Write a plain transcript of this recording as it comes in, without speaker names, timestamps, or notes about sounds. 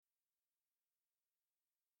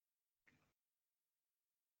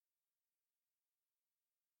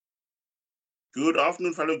Good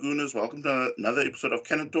afternoon, fellow Gooners. Welcome to another episode of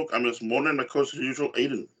Canon Talk. I'm your morning, my coach as usual,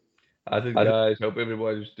 Aiden. How's it, guys? Hope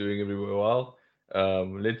everybody's doing everywhere well.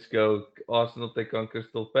 Let's go. Arsenal take on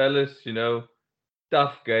Crystal Palace.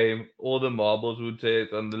 Tough game. All the marbles would say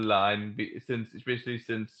it's on the line, especially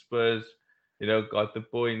since Spurs, got the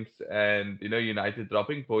points, and United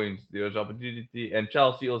dropping points. There was opportunity, and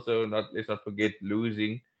Chelsea also. Let's not forget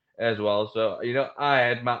losing as well. So I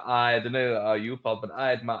had my eye. I don't know how you felt, but I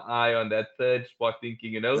had my eye on that third spot,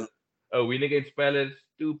 thinking, a win against Palace,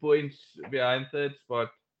 2 points behind third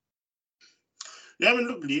spot. Yeah, I mean,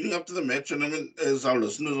 look, leading up to the match, and I mean, as our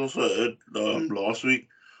listeners also heard last week,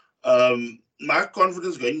 my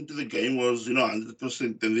confidence going into the game was, 100%.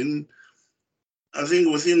 And then I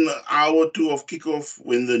think within an hour or two of kickoff,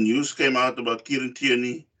 when the news came out about Kieran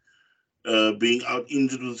Tierney being out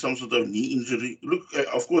injured with some sort of knee injury, look,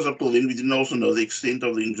 of course, up till then, we didn't also know the extent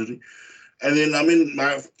of the injury. And then, I mean,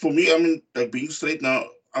 for me, I mean, like being straight now,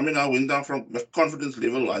 I mean, I went down from my confidence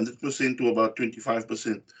level 100% to about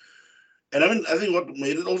 25%. And I mean, I think what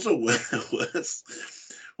made it also worse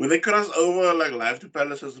when they cross over like live to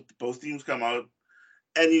Palace as both teams come out,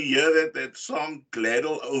 and you hear that song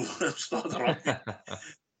 "Gladle" over start rocking.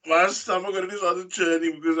 My stomach already started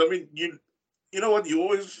churning because I mean, you know what you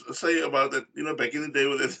always say about that. Back in the day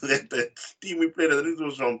with that team we played, I think it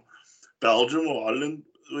was from Belgium or Holland,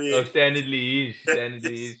 Oh, where Standard Liège, Standard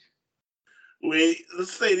Liège. where the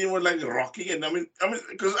stadium was like rocking, and I mean,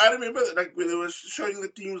 because I remember that, like when they were showing the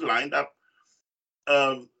teams lined up.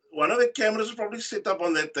 One of the cameras was probably set up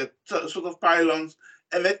on that sort of pylons,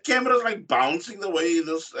 and that camera's like bouncing the way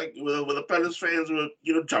this like with the Palace fans were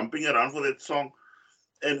jumping around for that song,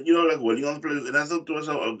 and like waiting on the players. And I thought to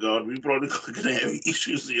myself, oh god, we probably gonna have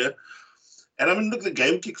issues here. And I mean, look, the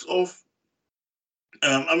game kicks off.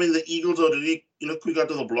 I mean, the Eagles are really quick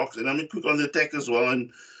out of the blocks, and I mean quick on the attack as well.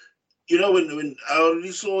 And when I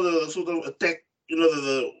already saw the sort of attack,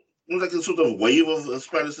 the like the sort of wave of the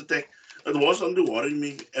Spanish attack, it was starting to worry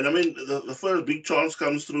me. And I mean, the first big chance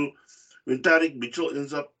comes through when Tariq Mitchell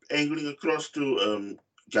ends up angling across to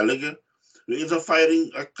Gallagher, who ends up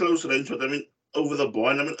firing at close range, but I mean, over the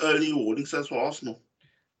bar. And I mean, early warning signs for Arsenal.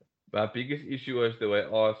 My biggest issue was the way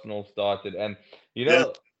Arsenal started, and you Yeah,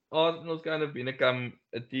 know, Arsenal's kind of become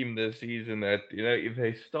a team this season that if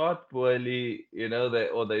they start poorly,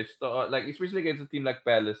 they start like especially against a team like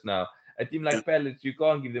Palace now. A team yeah, like Palace, you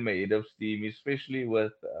can't give them a head of steam, especially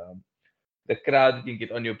with the crowd that can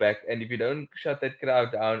get on your back. And if you don't shut that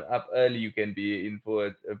crowd down up early, you can be in for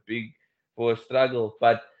a big for a struggle.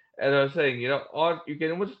 But as I was saying, you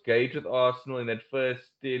can almost gauge with Arsenal in that first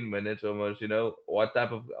 10 minutes almost. What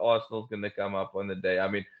type of Arsenal's going to come up on the day. I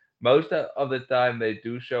mean, most of the time they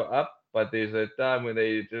do show up, but there's a time when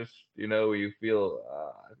they just you feel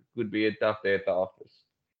it could be a tough day at the office.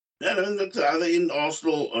 yeah. I mean, that's the other end.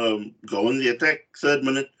 Arsenal go on the attack, third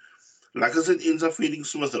minute. Like I said, ends up feeding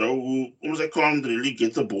Smith Rowe, who almost like can't really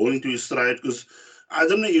get the ball into his stride because I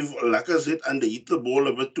don't know if Lacazette underhit the ball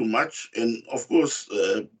a bit too much, and of course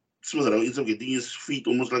Smith Rowe ends up getting his feet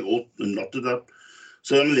almost like all knotted up.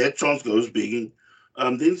 So I mean, that chance goes begging.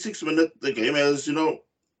 Then 6 minutes, the game has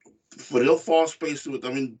real fast pace to it.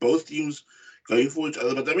 I mean, both teams going for each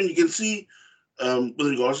other, but I mean, you can see with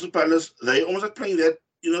regards to Palace, they almost like playing that.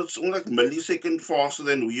 It's almost like millisecond faster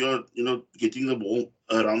than we are. Getting the ball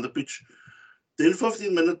around the pitch. Then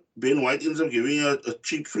 15 minute, Ben White ends up giving a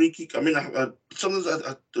cheap free kick. I mean, sometimes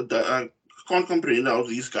I can't comprehend how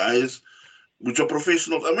these guys, which are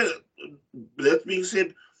professionals. I mean, that being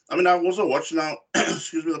said, I mean, I've also watched now,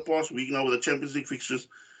 excuse me, the past week now with the Champions League fixtures.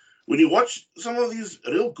 When you watch some of these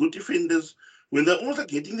real good defenders, when they're almost like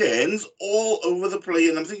getting their hands all over the play,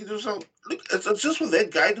 and I'm thinking to myself, look, it's just for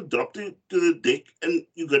that guy to drop to the deck, and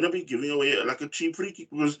you're gonna be giving away like a cheap free kick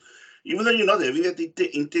because even though you're not having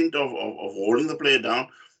that intent of holding the player down,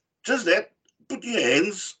 just that put your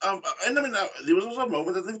hands up. And I mean, there was also a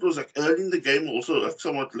moment I think it was like early in the game, also like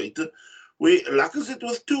somewhat later, where Lacazette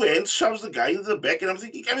with two hands shoves the guy into the back, and I'm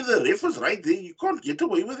thinking, I mean, the ref was right there. You can't get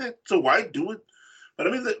away with it. So why do it? But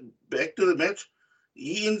I mean, back to the match,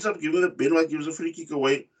 he ends up giving the Ben White gives a free kick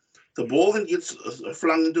away. The ball then gets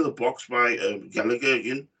flung into the box by Gallagher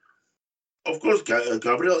again. Of course,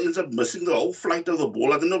 Gabriel ends up missing the whole flight of the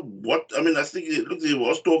ball. I don't know what. I mean, I think look, there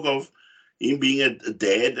was talk of him being a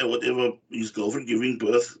dad or whatever. His girlfriend giving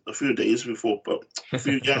birth a few days before, a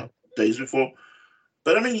few days before.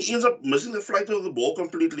 But I mean, he ends up missing the flight of the ball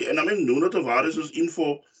completely. And I mean, Nuno Tavares was in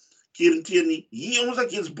for Kieran Tierney. He almost like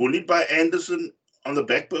gets bullied by Anderson on the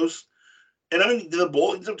back post. And I mean, the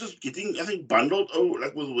ball ends up just getting, I think, bundled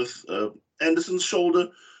like with Anderson's shoulder,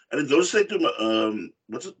 and it goes straight to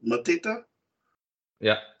what's it, Mateta,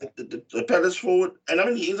 Yeah. The Palace forward, and I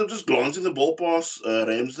mean he ends up just glancing the ball past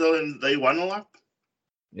Ramsdale, and they 1-0 up.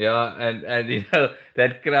 Yeah, and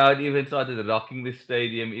that crowd even started rocking the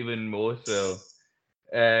stadium even more so.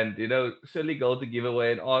 And silly goal to give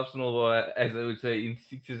away, and Arsenal were, as I would say, in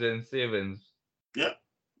sixes and sevens. Yeah,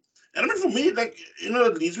 and I mean for me, like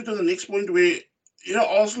it leads me to the next point where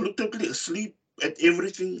Arsenal looked totally asleep at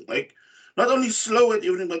everything. Like not only slow at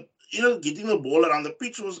everything, but getting the ball around the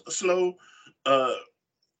pitch was slow. Uh,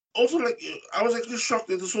 Also, like I was actually shocked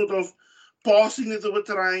at the sort of passing that they were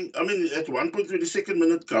trying. I mean, at one point, 22nd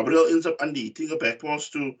minute, Gabriel ends up underhitting a back pass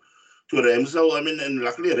to Ramsdale. I mean, and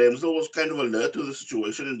luckily Ramsdale was kind of alert to the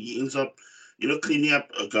situation, and he ends up, cleaning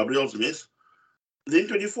up Gabriel's mess. Then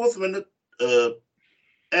 24th minute, uh,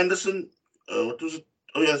 Anderson, what was it?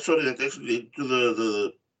 Oh yeah, sorry, that actually led to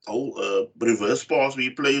the whole reverse pass where he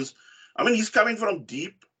plays. I mean, he's coming from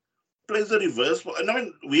deep, plays the reverse pass, and I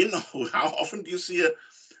mean, we know how often do you see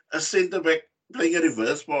a centre back playing a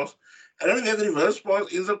reverse pass. And I mean, that reverse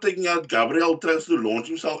pass ends up taking out Gabriel, tries to launch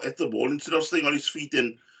himself at the ball instead of staying on his feet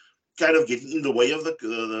and kind of getting in the way of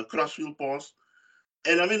the crossfield pass.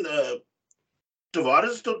 And I mean, Tavares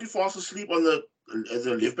is totally fast asleep on the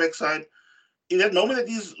left back side. In that moment that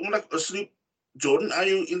he's almost like asleep, Jordan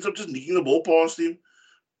Ayew ends up just nicking the ball past him.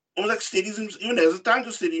 Almost like steadies him, even has the time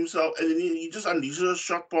to steady himself, and then he just unleashes a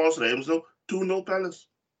shot past Ramsdale, 2-0 Palace.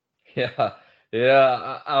 Yeah,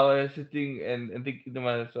 yeah. I was sitting and thinking to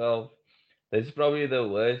myself, this is probably the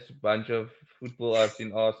worst bunch of football I've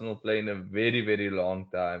seen Arsenal play in a very, very long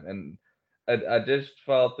time. And I just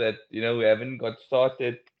felt that, we haven't got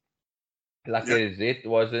started. Like Yeah, a Z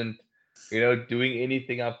wasn't, doing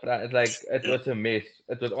anything up front. It's like it yeah, was a mess.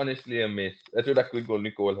 It was honestly a mess. That's what I could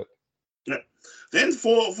only call it. yeah. Then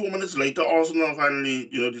 4 minutes later, Arsenal finally,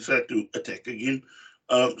 decide to attack again.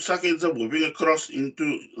 Saka ends up whipping across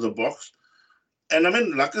into the box. And I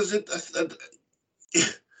mean, Lacazette,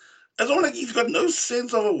 it's almost like he's got no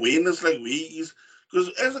sense of awareness, like where he is. Because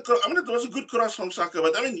I mean, it was a good cross from Saka,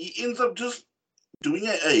 but I mean, he ends up just doing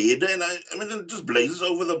a header, and I mean, it just blazes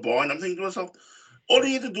over the bar. And I'm thinking to myself, all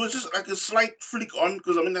he had to do is just like a slight flick on,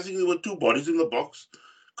 because I mean, I think there were two bodies in the box.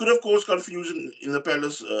 Could have caused confusion in the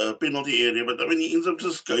Palace penalty area, but I mean, he ends up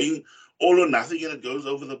just going all or nothing, and it goes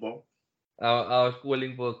over the bar. I was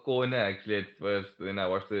calling for a corner actually at first when I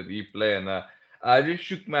watched the replay, and I just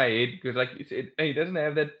shook my head because, like you said, he doesn't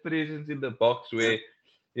have that presence in the box Yeah,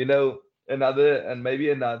 where, another and maybe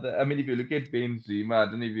another. I mean, if you look at Benzema, I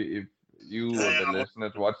don't know if you or the yeah,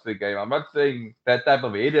 listeners watch the game. I'm not saying that type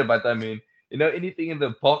of header, but I mean, anything in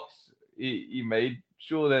the box, he made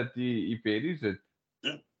sure that he buries it.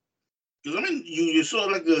 yeah. Because I mean, you saw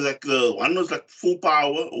like one was like full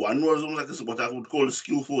power, one was almost like what I would call a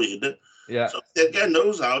skillful header. Yeah, So that guy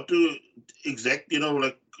knows how to exact,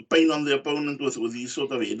 like pain on the opponent with these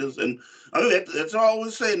sort of headers. And I mean that's what I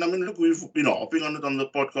always say. And I mean, look, we've been harping on it on the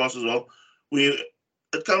podcast as well. We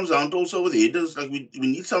It comes down to also with headers, like we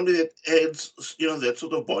need somebody that adds, that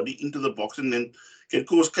sort of body into the box and then can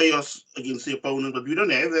cause chaos against the opponent. But we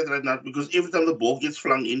don't have that right now because every time the ball gets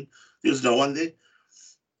flung in, there's no one there.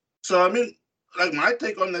 So I mean, like my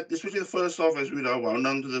take on that, especially the first half, as we now wound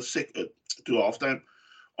down to to halftime.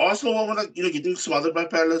 Arsenal were like getting smothered by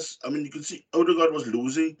Palace. I mean, you could see Odegaard was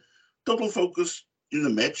losing total focus in the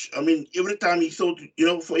match. I mean, every time he thought,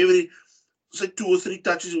 for every say 2 or 3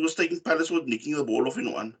 touches, he was taking Palace with nicking the ball off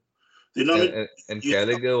in one. I and, mean, and and you,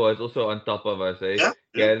 Gallagher was also on top of us. Eh? yeah,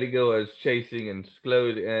 yeah, Gallagher was chasing and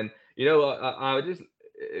slowed, and I just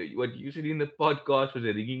what you said in the podcast was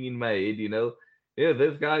ringing in my head. Yeah,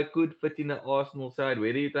 this guy could fit in the Arsenal side.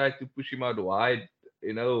 Whether you try to push him out wide,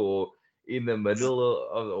 or in the middle,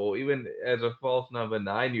 or even as a false number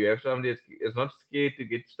nine, you have somebody that's not scared to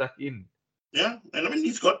get stuck in. yeah. And I mean,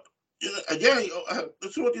 he's got, yeah,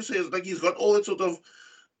 that's what you say. Is like he's got all that sort of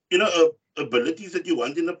abilities that you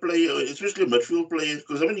want in a player, especially a midfield player.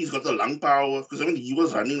 Because I mean, he's got the lung power. Because I mean, he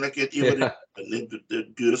was running like at every Yeah,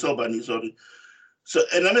 the Duracell bunny, sorry. So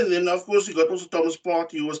and I mean, then of course you got also Thomas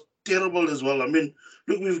Partey, who was terrible as well. I mean,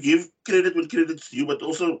 look, we've give credit when credit's due, but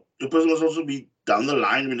also the person must also be down the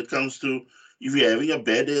line when it comes to if you're having a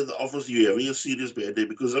bad day at the office, you're having a serious bad day.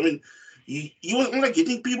 Because I mean, he was like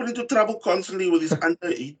getting people into trouble constantly with his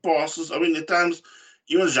underhit passes. I mean, at times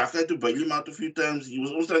even Jacques had to bail him out a few times. He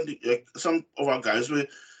was also like some of our guys were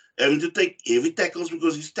having to take heavy tackles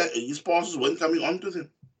because his passes weren't coming onto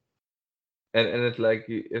them. and it's like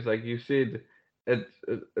you said,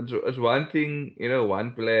 it's one thing,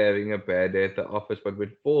 one player having a bad day at the office, but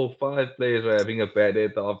when 4 or 5 players are having a bad day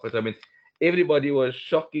at the office, I mean, everybody was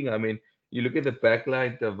shocking. I mean, you look at the back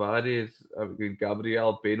line, Tavares, I mean,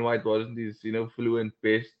 Gabriel, Ben White wasn't his, fluent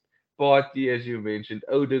best. Party, as you mentioned,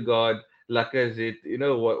 Odegaard, Lacazette. You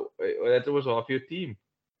know what? That was half your team.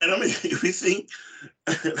 And I mean, if we think,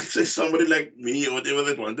 let's say somebody like me or whatever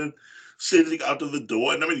that wanted Cedric out of the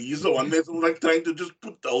door, and I mean, he's the one that's like trying to just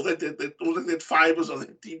put all that almost like that fibers of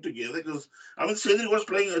that team together. Because I mean, Cedric was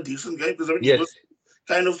playing a decent game because I mean, he Yes, was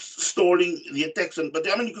kind of stalling the attacks, but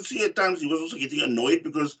I mean, you could see at times he was also getting annoyed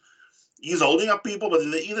because he's holding up people, but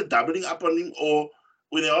they're either doubling up on him or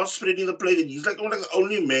when they are spreading the play, then he's like, the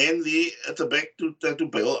only man there at the back to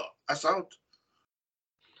bail us out.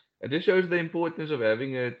 it just shows the importance of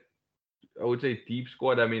having a, I would say, deep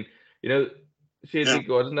squad. I mean, you know, Yeah, Cedric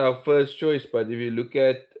wasn't our first choice, but if you look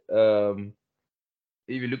at how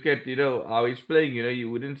he's playing,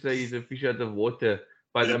 you wouldn't say he's a fish out of water.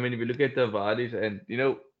 But yeah, I mean, if you look at Tavares and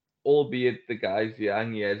albeit the guy's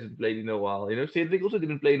young, he hasn't played in a while. Cedric also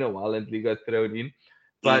didn't play in a while until he got thrown in.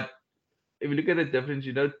 mm, But if you look at the difference,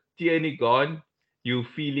 Tierney gone, you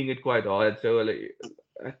feeling it quite hard. So like,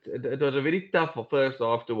 it was a very tough first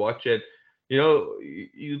half to watch it.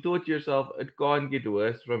 You thought to yourself, it can't get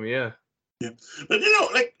worse from here. yeah. But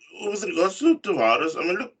like with regards to Tavares, I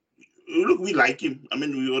mean, look, we like him. I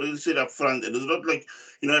mean, we already said up front, and it's not like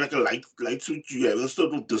like a light switch. You have a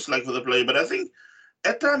total dislike for the player, but I think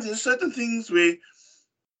at times there's certain things where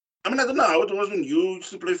I mean, I don't know how it was when you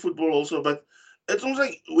used to play football also, but it's almost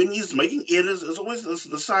like when he's making errors, it's always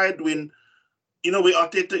the side when where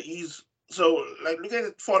Arteta is. So, like, look at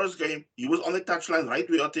the Forest game. He was on the touchline right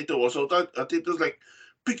where Arteta was. So, Arteta's like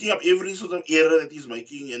picking up every sort of error that he's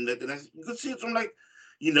making. You could see it from like,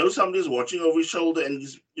 somebody's watching over his shoulder and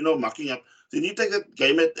he's, mucking up. Then you take that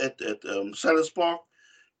game at Sellers Park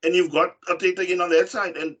and you've got Arteta again on that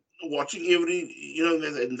side and watching every,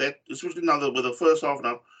 and that, especially now with the first half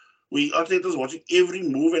now, Arteta's watching every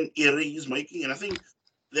move and error he's making. And I think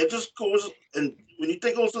that just causes, and when you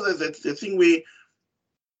take also that thing where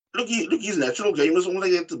look, his natural game is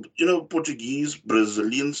almost like that, Portuguese,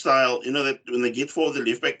 Brazilian style, that when they get forward, the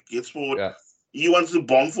left back gets forward. Yeah. He wants to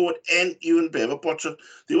bomb forward and even have a pot shot.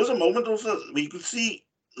 There was a moment also where you could see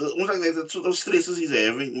almost like that sort of stresses he's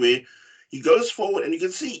having where he goes forward and you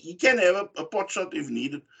can see he can have a pot shot if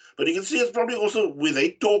needed. But you can see it's probably also where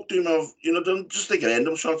they talk to him of, don't just take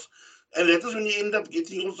random shots. And that is when you end up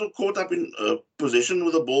getting also caught up in possession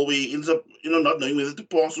with the ball where he ends up, not knowing whether to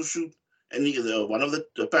pass or shoot and one of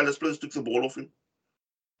the Palace players took the ball off him.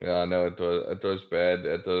 Yeah, no, it was bad.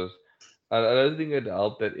 I don't think it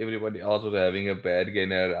helped that everybody else was having a bad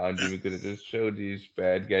game around him because it just showed his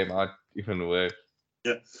bad game out even worse.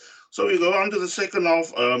 Yeah. So we go on to the second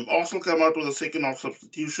half. Arsenal come out with a second half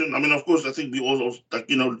substitution. I mean, of course, I think we also, like,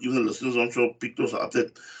 even the listeners, I'm sure, picked us up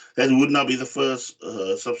that would not be the first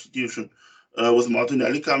substitution with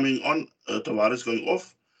Martinelli coming on, Tavares going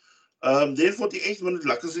off. Then 48th minute,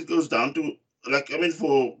 Lacazette goes down to, like, I mean,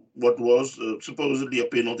 for what was supposedly a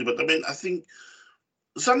penalty. But I mean, I think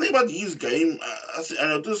something about his game, I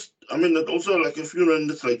noticed, I mean, that also, like, a few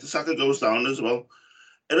minutes later, Saka goes down as well.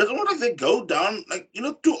 And it's almost like they go down, like,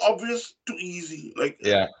 too obvious, too easy. Like,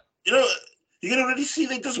 Yeah, you know, you can already see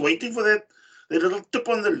they're just waiting for that little tip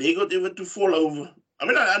on the leg or whatever to fall over. I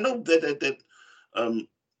mean, I know that um,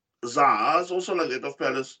 Zaha is also like that of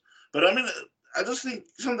Palace. But I mean, I just think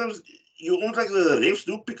sometimes you almost like the refs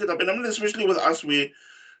do pick it up. And I mean, especially with us, where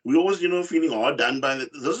we always, feeling hard done by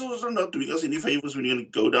that. This is also not doing us any favors when you're going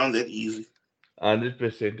to go down that easy.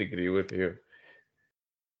 100% agree with you.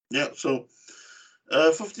 Yeah, so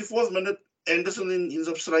 54th minute, Anderson then ends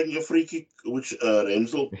up striking a free kick, which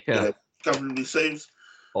Ramsdale Yeah, comfortably saves.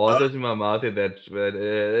 all Uh, was in my mouth at that, but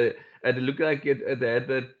it looked like it had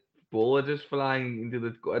that ball was just flying into the.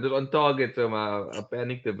 It was on target, so I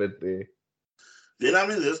panicked a bit there. then I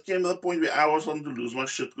mean, this came to the point where I was starting to lose my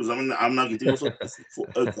shit because I mean, I'm now getting also for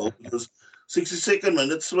a goal because 62nd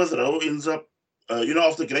minute, Smith Rowe ends up,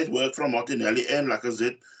 after great work from Martinelli and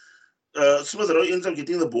Lacazette, Smith Rowe ends up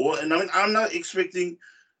getting the ball, and I mean, I'm not expecting.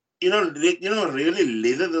 Really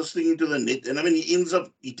leather this thing into the net, and I mean, he ends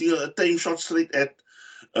up hitting a time shot straight at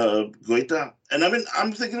Goita. And I mean,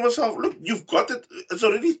 I'm thinking to myself, look, you've got it. It's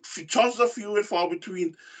already chances are few and far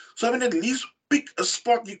between. So I mean, at least pick a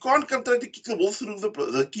spot. You can't come try to kick the ball through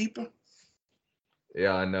the keeper.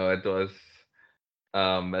 Yeah, I know it was.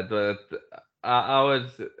 It was. I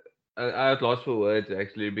was. I was lost for words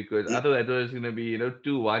actually because I Mm, thought that was gonna be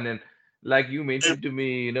 2-1 and like you yeah, mentioned to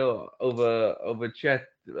me over chat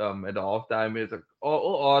at halftime it's like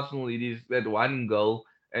all Arsenal it is that one goal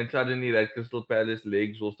and suddenly that Crystal Palace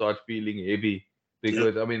legs will start feeling heavy yeah,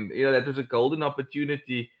 because I mean that was a golden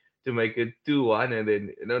opportunity to make it 2-1 and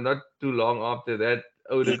then not too long after that yeah,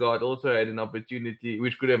 Odegaard also had an opportunity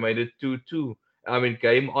which could have made it 2-2. I mean,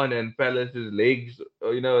 game on and Palace's legs,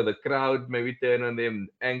 or, the crowd maybe turn on them,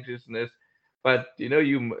 anxiousness. But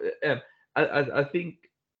I think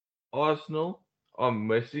Arsenal are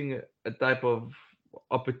missing a type of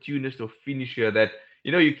opportunist or finisher that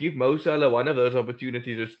you give Mo Salah one of those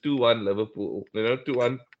opportunities. It's 2-1 Liverpool,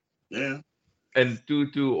 2-1 Yeah. and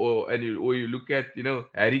 2-2, or you look at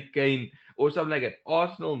Harry Kane or something like that.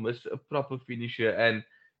 Arsenal miss a proper finisher, and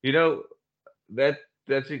you know that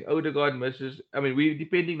that's thing Odegaard misses. I mean, we're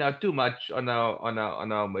depending now too much on our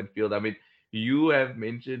midfield. I mean, you have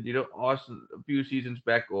mentioned Arsenal a few seasons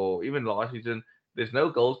back or even last season. There's no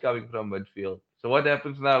goals coming from midfield. So what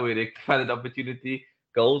happens now? We rectify that opportunity.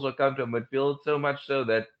 Goals are coming from midfield so much so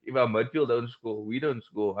that if our midfield don't score, we don't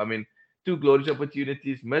score. I mean, two glorious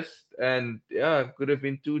opportunities missed, and yeah, could have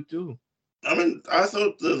been 2-2. I mean, I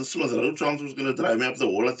thought the Smith Rowe chance was going to drive me up the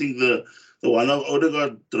wall. I think the one of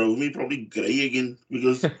Odegaard drove me probably grey again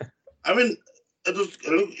because, I mean, it was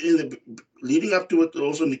look in the leading up to it.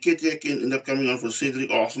 Also, Nketiah ended up coming on for Cedric.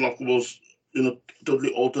 Arsenal was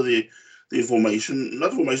totally alter the formation,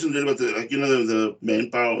 not formation really, but the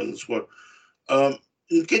manpower and the squad.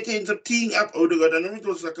 Nketiah ends up teeing up Odegaard. I know it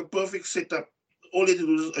was like a perfect setup. All he had to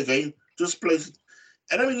do is again just place it,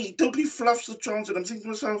 and I mean he totally fluffs the chance. And I'm thinking to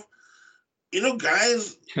myself,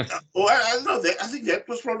 guys, I don't know. I think that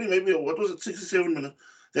was probably maybe, what was it, 67 minutes?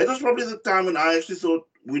 That was probably the time when I actually thought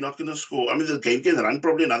we're not going to score. I mean, the game can run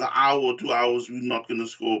probably another hour or 2 hours. We're not going to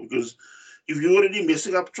score because if you're already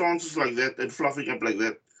messing up chances like that and fluffing up like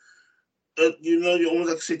that, you're almost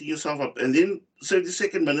like setting yourself up. And then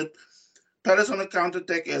 72nd minute, Palace on a counter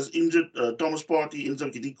attack has injured Thomas Partey, ends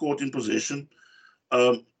up getting caught in possession.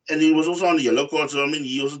 And he was also on the yellow card, so I mean,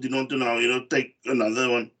 he also didn't want to now, take another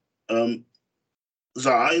one.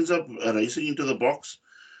 Zaha ends up racing into the box.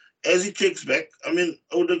 As he checks back, I mean,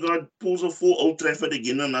 Odegaard pulls a full Old Trafford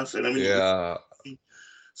again on us. And I mean, Yeah,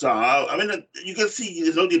 Zaha, I mean, you can see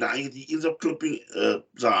there's no denying it. He ends up clipping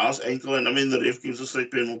Zaha's ankle, and I mean, the ref gives a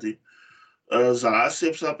straight penalty. Zaha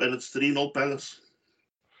steps up, and it's 3-0 Palace.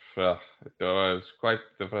 yeah, it was quite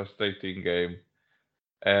a frustrating game.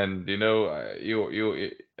 And and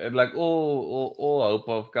like all hope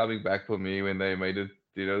of coming back for me when they made it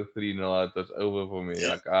 3-0 out was over for me. Yeah.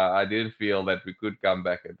 Like I didn't feel that we could come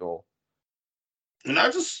back at all. And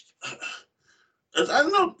I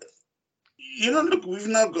don't know, look, we've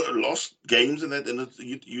now lost games and that, and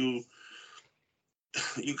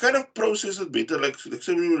you kind of process it better. Like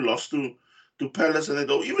say when we lost to Palace and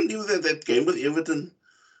that, or even that game with Everton,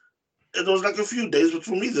 it was like a few days. But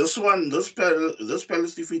for me, this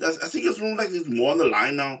Palace defeat, I think it's more like it's more on the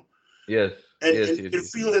line now, Yes, and yes, you yes, can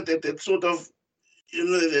yes. feel that sort of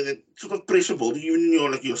that sort of pressure building even in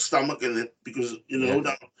your stomach and that, because Yes.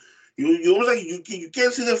 now you almost like you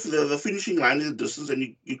can't see the finishing line in the distance,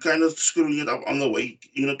 and you kind of screwing it up on the way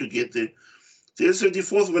to get there. So the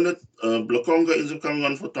 74th minute, Blakonga ends up coming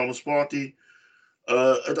on for Thomas Partey.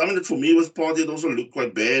 I mean, for me with Partey, it also looked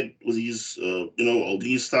quite bad with his holding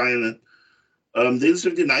his style. Then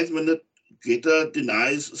 79th minute, Geta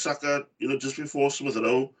denies Saka, just before Smith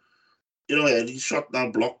Rowe, had his shot now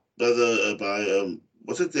blocked by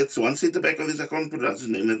what's it? That's one centre back of this. I can't pronounce his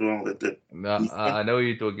name that well. No, I know what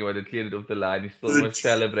you're talking about. It cleared it off the line. He still almost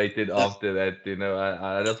celebrated after that.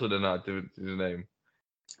 I also don't know his name.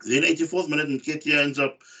 Then 84th minute, Nketiah ends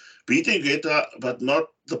up beating Geta, but not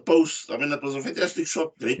the post. I mean, that was a fantastic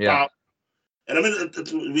shot, great Yeah. power. And I mean,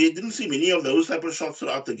 we didn't see many of those type of shots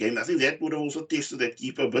throughout the game. I think that would have also tested that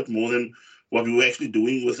keeper a bit more than what we were actually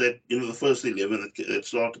doing with that, the first 11 that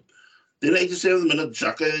started. Then 87th minute,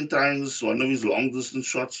 Xhaka then tries one of his long distance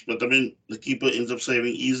shots, but I mean, the keeper ends up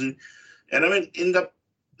saving easy. And I mean, end up,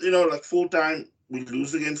 like full time, we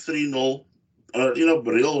lose again 3-0.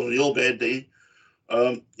 Real bad day.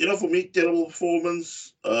 For me, terrible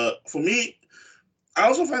performance. For me, I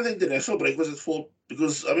also find the international break was at fault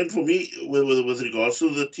because, I mean, for me, with regards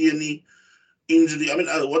to the Tierney injury, I mean,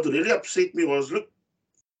 what really upset me was, look,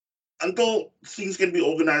 until things can be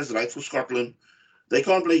organized right for Scotland, they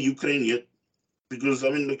can't play Ukraine yet because,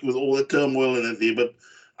 I mean, look, with all the turmoil and that there. But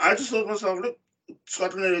I just thought to myself, look,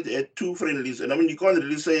 Scotland had two friendlies, and I mean, you can't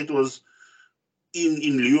really say it was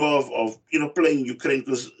in lieu of playing Ukraine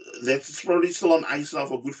because that's probably still on ice now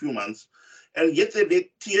for a good few months, and yet they let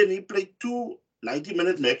Tierney play two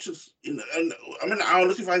 90-minute matches and I mean, I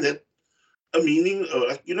honestly find that a meaning,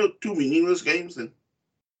 two meaningless games then.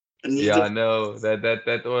 And Yeah, neither. I know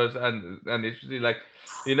that was unnecessary. Like,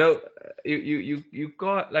 you know, you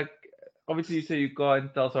can't, like, obviously you say you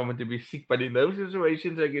can't tell someone to be sick, but in those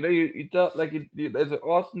situations, like, you tell, like, as an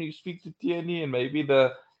Arsenal, you speak to Tierney and maybe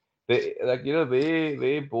the like,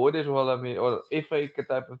 their board as well. I mean, or FA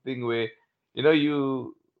type of thing where you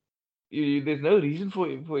know, there's no reason for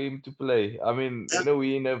him to play. I mean, Yeah.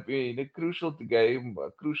 we're in a crucial game,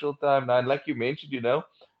 a crucial time now. And like you mentioned,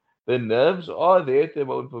 the nerves are there at the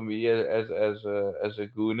moment for me as a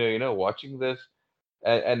gooner, watching this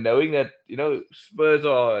and knowing that Spurs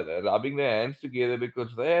are rubbing their hands together because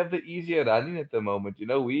they have the easier running at the moment.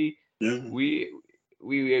 Yeah. We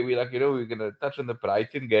we like we're gonna touch on the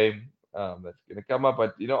Brighton game that's gonna come up,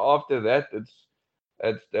 but after that it's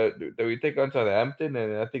we take on Southampton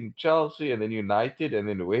and I think Chelsea and then United and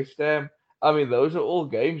then West Ham. I mean, those are all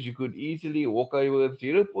games you could easily walk away with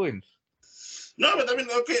 0 points. No, but I mean,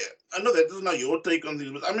 okay, I know that is not your take on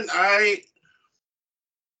things, but I mean, I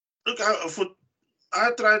look,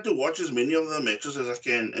 I try to watch as many of the matches as I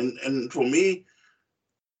can, and for me,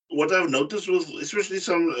 what I've noticed with especially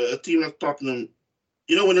some a team like Tottenham,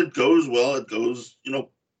 when it goes well, it goes,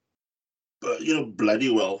 bloody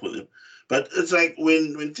well for them. But it's like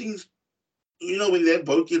when things, when their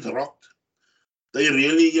boat gets rocked, they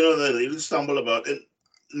really stumble about. And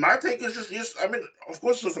my take is just yes, I mean, of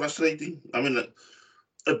course, it's frustrating. I mean,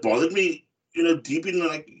 it bothered me, deep in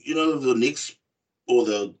like the next or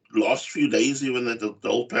the last few days, even at the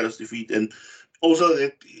old Palace defeat, and also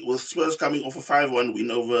that with Spurs coming off a 5-1 win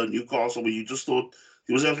over Newcastle, where you just thought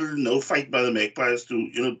there was absolutely no fight by the Magpies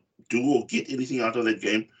to do or get anything out of that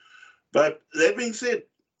game. But that being said,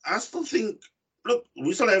 I still think, look,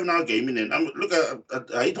 we still have our game in hand. Look,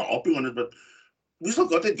 I hate harping on it, but we still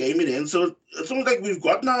got that game in hand. So it's almost like we've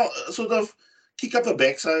got now a sort of kick up the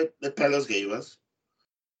backside that Palace gave us.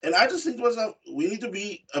 And I just think to myself, we need to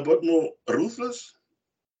be a bit more ruthless,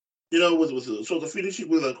 with sort of finishing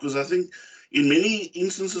with it. Because I think in many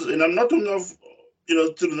instances, and I'm not talking of,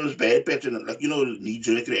 through those bad patterns, like,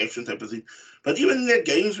 knee-jerk reaction type of thing. But even in the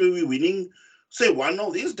games where we're winning, say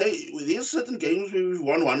 1-0, there's certain games where we've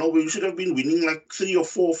won 1-0 where we should have been winning like 3 or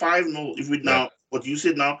 4 5-0 if we Yeah. now, what you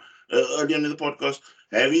said now, earlier in the podcast,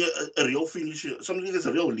 having a real finish, something that's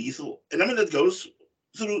real lethal. And I mean, that goes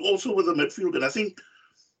through also with the midfield. And I think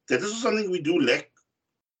that is something we do lack.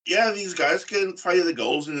 Yeah, these guys can fire the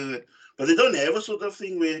goals, but they don't have a sort of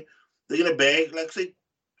thing where they're gonna bag like say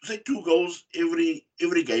 2 goals every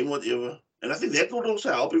game, whatever. And I think that would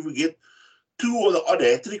also help if we get 2 or the odd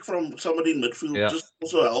hat trick from somebody in midfield. Yeah. Just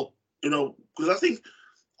also help, because I think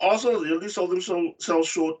Arsenal really sold themselves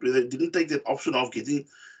short where they didn't take that option of getting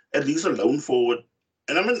at least a lone forward.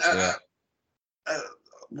 And I mean, Yeah.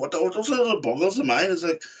 what also boggles the mind is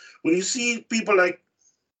like when you see people like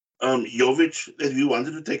Jovic that we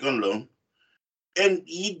wanted to take on loan, and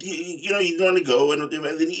he didn't want to go and whatever,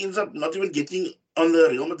 and then he ends up not even getting on the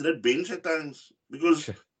Real Madrid bench at times because,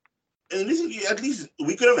 and listen, at least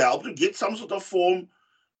we could have helped to get some sort of form,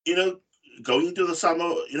 you know, going into the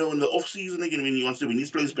summer, in the off season again when he wants to win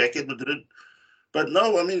his place back at Madrid. But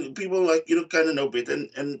no, I mean, people like kind of know better,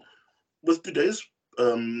 and with today's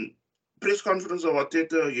um press conference of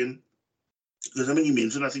Arteta again, because I mean, he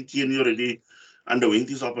mentioned I think Tierney already underwent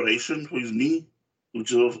his operation for his knee,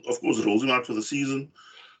 which of course rules him out for the season.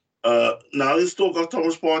 Now let's talk of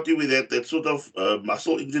Thomas Partey with that sort of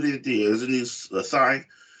muscle injury that he has in his thigh.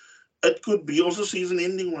 It could be also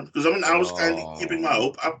season-ending one because I mean I was kind of keeping my Oh.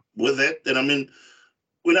 hope up with that, and I mean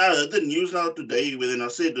when I heard the news now today, when I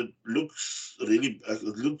said it looks it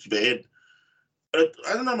looks bad. I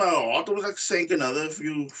don't know, my heart was like sank another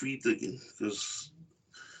few feet again because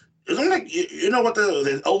it's not like you know what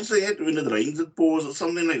the old saying when it rains it pours or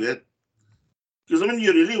something like that. Because I mean,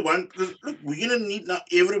 you really want because look, we're gonna need now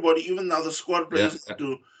everybody, even now the squad Yeah. players,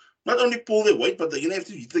 to not only pull their weight, but they're gonna have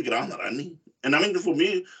to hit the ground running. And I mean, for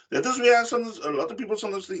me, that is where sometimes a lot of people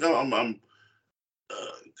sometimes think I'm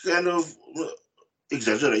kind of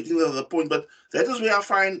exaggerating the point, but that is where I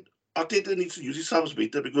find Arteta needs to use his subs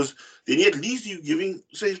better because then at least you're giving,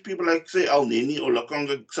 say, people like say Al Neni or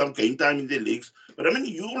Lokonga some game time in their legs. But I mean,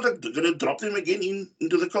 you're like gonna drop them again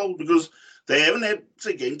into the cold because they haven't had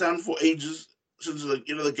say game time for ages since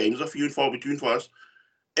the games are few and far between for us.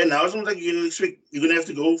 And now it's not like you're gonna expect you're gonna have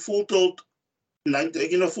to go full tilt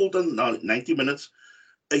 90 minutes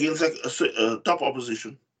against like a top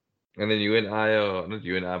opposition. And then you and I, or not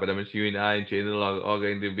you and I, but I mean you and I in general are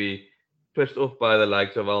going to be pissed off by the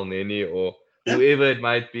likes of Al Neni or Yeah, whoever it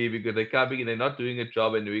might be because they're coming and they're not doing a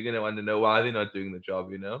job, and we're gonna want to know why they're not doing the job.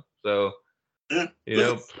 So yeah. you Because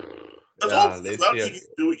know, it's all yeah, it's let's well, see.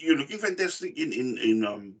 you're looking fantastic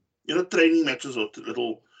in training matches or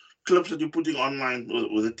little clips that you're putting online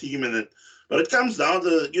with the team and that. But it comes down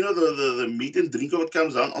to the meat and drink of it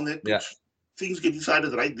comes down on that Yeah, pitch. Things get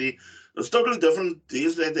decided right there. It's totally different.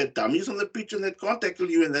 There's that dummies on the pitch and that can't tackle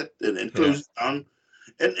you and yeah, close down.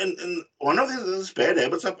 And one of these bad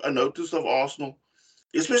habits I noticed of Arsenal.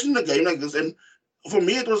 especially in a game like this. And for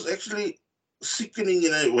me, it was actually sickening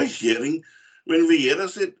in a way hearing when Vieira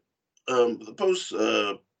said the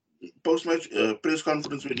post match press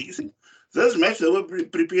conference when he said this match they were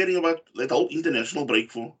preparing about that whole international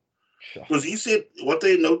break for. Sure. Because he said what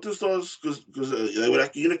they noticed was because they were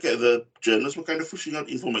like, the journalists were kind of pushing out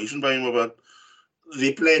information by him about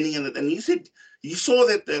their planning, and he said he saw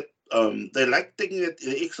that they like taking that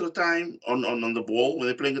extra time on the ball when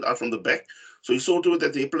they're playing it out from the back. So he saw to it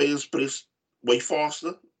that their players press way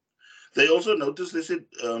faster. They also noticed, they said,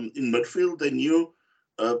 in midfield, they knew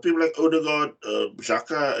people like Odegaard,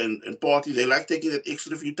 Xhaka, and Partey, they like taking that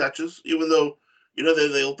extra few touches, even though,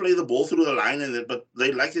 they'll play the ball through the line, but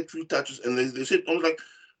they like that few touches. And they said, almost like,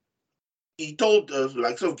 he told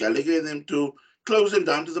likes of Gallagher and them to close them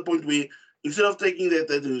down to the point where instead of taking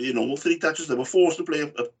that normal three touches, they were forced to play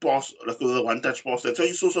a pass, like with a one-touch pass. That's why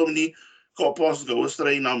you saw so many car passes go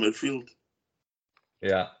astray in our midfield.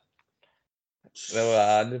 Yeah. No,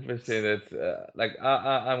 100%. It's like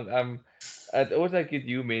it's always like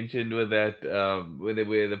you mentioned with that where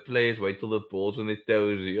the players wait till the ball's on their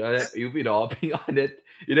toes. You've been harping on it.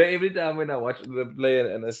 Every time when I watch the player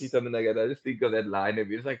and I see something like that, I just think of that line of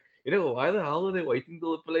it's like, why the hell are they waiting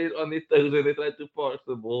till the players on their toes and they try to pass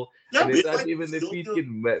the ball Yeah, and they Ben try to White, even their feet get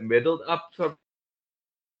meddled up some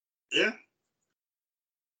yeah,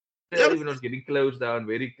 they're yeah, even not getting closed down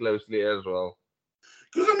very closely as well.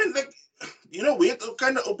 because I mean, like, we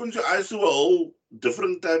kind of opens your eyes to a whole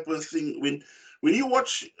different type of thing when you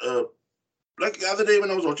watch, like the other day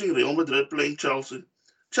when I was watching Real Madrid playing Chelsea.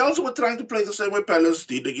 Chelsea were trying to play the same way Palace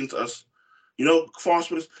did against us, fast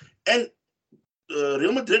pace, and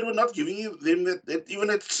Real Madrid were not giving them that even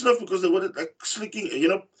that sniff because they were like flicking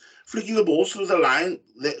the balls through the line.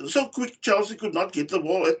 So quick, Chelsea could not get the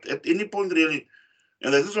ball at any point really,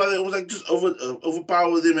 and that is why they was like just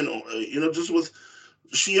overpower them and just with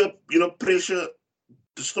sheer pressure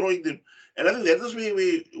destroying them. And I think that is where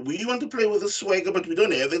we want to play with a swagger, but we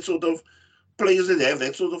don't have that sort of players that have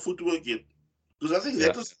that sort of footwork yet. Because I think Yeah.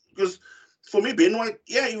 that is because for me, Ben White,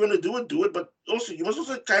 yeah, you want to do it, but also you must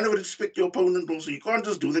also kind of respect your opponent. Also, you can't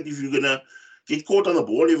just do that if you're gonna get caught on the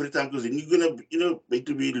ball every time, because then you're gonna, make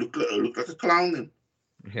to be look like a clown. Then.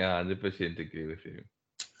 Yeah, 100% agree with you.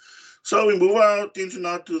 So we move our attention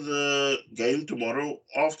now to the game tomorrow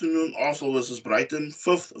afternoon: Arsenal versus Brighton,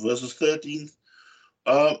 5th versus 13th.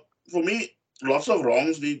 Uh, for me, lots of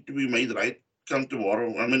wrongs need to be made right come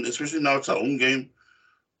tomorrow. I mean, especially now it's our own game.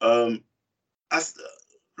 Um, I,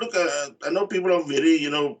 look, I know people are very,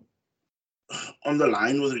 on the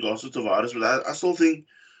line with regards to Tavares, but I still think,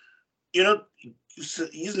 you know,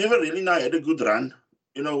 he's never really now had a good run,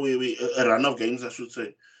 a run of games, I should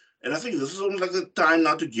say. And I think this is almost like the time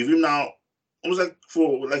now to give him now, almost like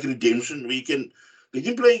for like redemption, where he can let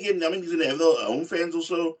him play again. I mean, he's going to have the home fans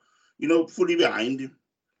also, fully behind him.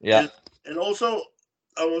 Yeah. And also,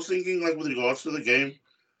 I was thinking, like, with regards to the game,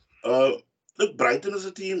 uh, look, Brighton as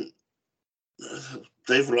a team,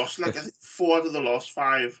 they've lost, like, I think 4 out of the last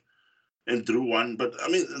 5 and drew one. But I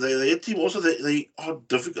mean, their team also they are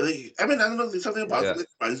difficult. I mean, I don't know. There's something about Yeah. them that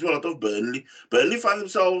reminds me a lot of Burnley. Burnley find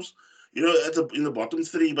themselves, in the bottom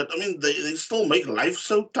 3. But I mean, they still make life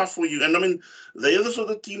so tough for you. And I mean, they are the sort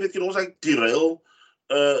of team that can also like derail,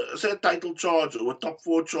 say a title charge or a top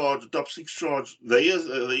 4 charge, a top 6 charge. They are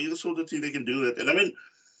the sort of team that can do that. And I mean,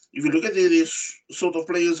 if you look at these sort of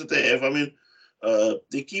players that they have, I mean,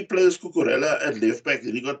 the key players Cucurella at left back,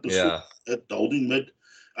 then you got Busquets Yeah. at holding mid.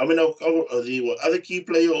 I mean, the other key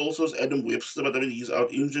player also is Adam Webster, but I mean, he's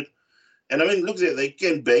out injured. And I mean, look, they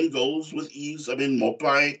can bang goals with ease. I mean,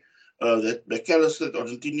 Mopai, that McAllister, that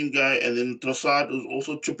Argentinian guy, and then Trossard is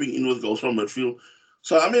also chipping in with goals from midfield.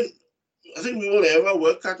 So, I mean, I think we will have our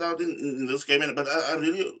work cut out in this game, but I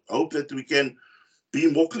really hope that we can be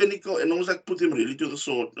more clinical and almost like put him really to the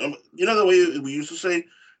sword. The way we used to say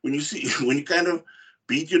when you see when you kind of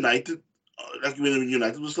beat United, like when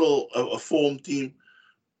United was still a form team,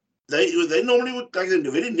 they normally would like the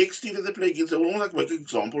very next team that they play against, they would almost like make an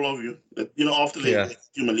example of you. That, after they Yeah.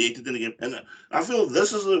 humiliated in the game, and I feel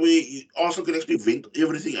this is the way Arsenal can actually vent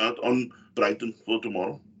everything out on Brighton for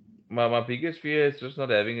tomorrow. My biggest fear is just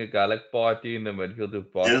not having a guy like Party in the midfield to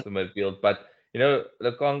pass Yeah, the midfield. But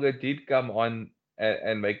the Congo did come on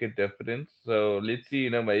and make a difference. So let's see.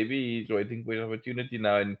 Maybe he's waiting for his opportunity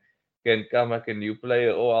now and can come like a new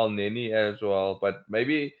player or Al Neni as well. But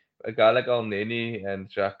maybe a guy like Al Neni and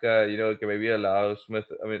Xhaka, can maybe allow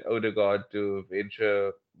Odegaard to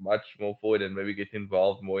venture much more forward and maybe get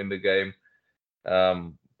involved more in the game.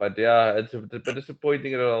 But yeah, it's a bit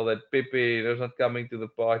disappointing at all that Pepe is not coming to the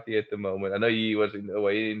party at the moment. I know he was in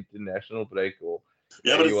away international break or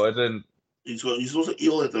yeah, but he wasn't. He's also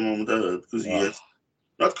ill at the moment because he Wow. has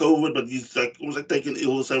not COVID, but he's like almost like taken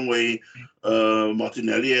ill the same way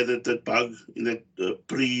Martinelli had that bug in that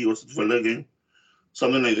what's it, Villa game,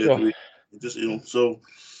 something like that. Sure. Where he just ill. So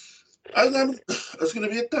I it's going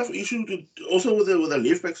to be a tough issue to also with the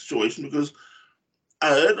left back situation because I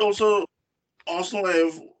heard also Arsenal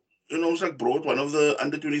have almost like brought one of the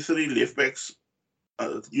under 23 left backs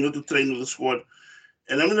to train with the squad.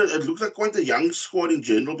 And I mean, it looks like quite a young squad in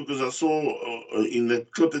general because I saw in the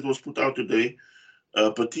clip that was put out today,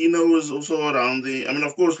 Patino was also around there. I mean,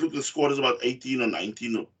 of course, look, the squad is about 18 or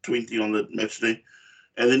 19 or 20 on the match day.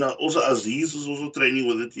 And then also Aziz is also training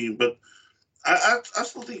with the team. But I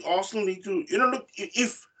still think Arsenal need to, look,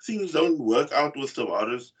 if things don't work out with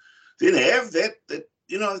Tavares, then have that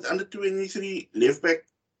under 23 left back,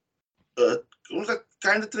 almost like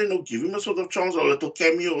kind of train or give him a sort of chance or a little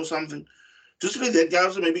cameo or something. Just to let that guy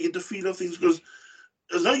also maybe get the feel of things because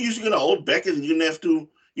there's no use you're going to hold back and you're going to have to,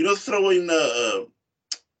 throw in,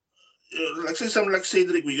 like say someone like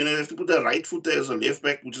Cedric, we're going to have to put a right footer as a left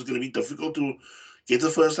back, which is going to be difficult to get the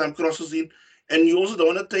first time crosses in. And you also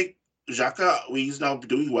don't want to take Xhaka, where he's now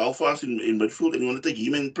doing well for us in midfield, and you want to take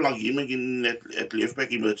him and plug him again at left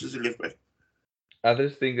back, emergency left back. I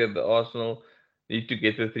just think that the Arsenal need to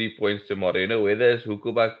get the 3 points tomorrow. Whether it's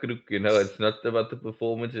Hukuba Kruk, it's not about the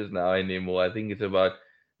performances now anymore. I think it's about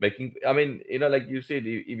making. I mean, like you said,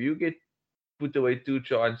 if you get put away two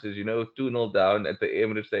chances, 2-0 down at the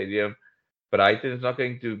Emirates Stadium, Brighton's not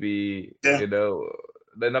going to be, Yeah,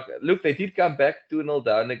 they're not. Look, they did come back 2-0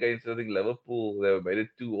 down against, I think, Liverpool. They made it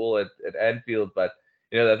 2-2 at Anfield, but,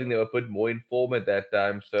 I think they were put more in form at that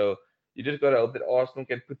time. So you just got to hope that Arsenal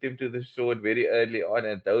can put them to the sword very early on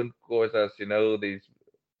and don't cause us, these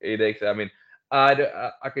headaches. I mean,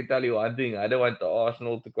 I can tell you one thing. I don't want the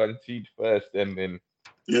Arsenal to concede first and then,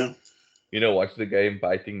 yeah. watch the game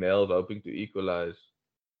biting nails, hoping to equalize.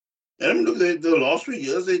 And I mean, look, the last few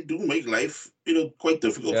years they do make life, quite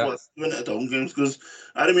difficult Yeah. for us even at home games. Because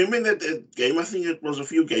I remember in that game, I think it was a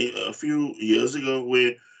few years ago,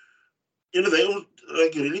 where they almost,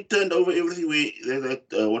 like really turned over everything. Where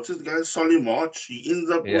that what's his guy, Solly March, he ends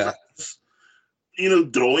up was Yeah.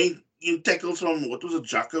 like drawing tackles from what was it,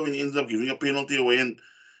 Jacko, and he ends up giving a penalty away. And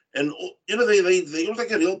they was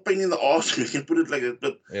like a real pain in the ass. You can put it like that.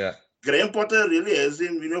 But Yeah. Graham Potter really has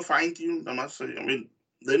them, fine tuned. I must say. I mean,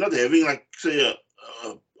 they're not having like say a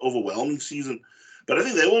overwhelming season, but I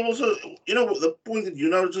think they will also, the point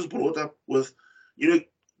that just brought up with,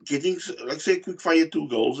 getting like say quick fire 2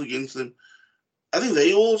 goals against them. I think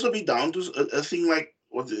they will also be down to a thing like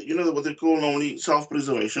what they call normally self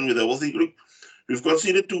preservation, where they will think, look, we've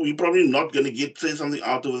conceded 2, we're probably not going to get say something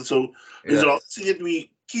out of it. So let's Yeah. rather see that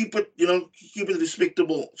we keep it, keep it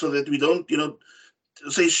respectable, so that we don't,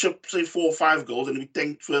 say ship say 4 or 5 goals and we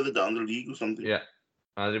tank further down the league or something. Yeah.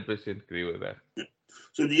 100% agree with that. Yeah.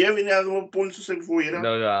 So do you have any other more points to say before we head out?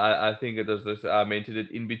 No, I think it was this. I mentioned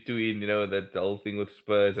it in between, that the whole thing with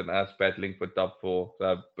Spurs and us battling for top four.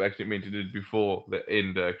 So I actually mentioned it before the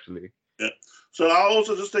end, actually. Yeah. So I'll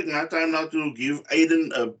also just take my time now to give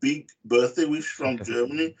Aiden a big birthday wish from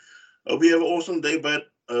Germany. Hope you have an awesome day,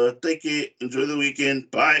 but take care. Enjoy the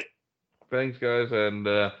weekend. Bye. Thanks, guys, and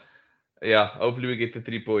yeah, hopefully we get the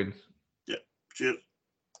 3 points. Yeah. Cheers.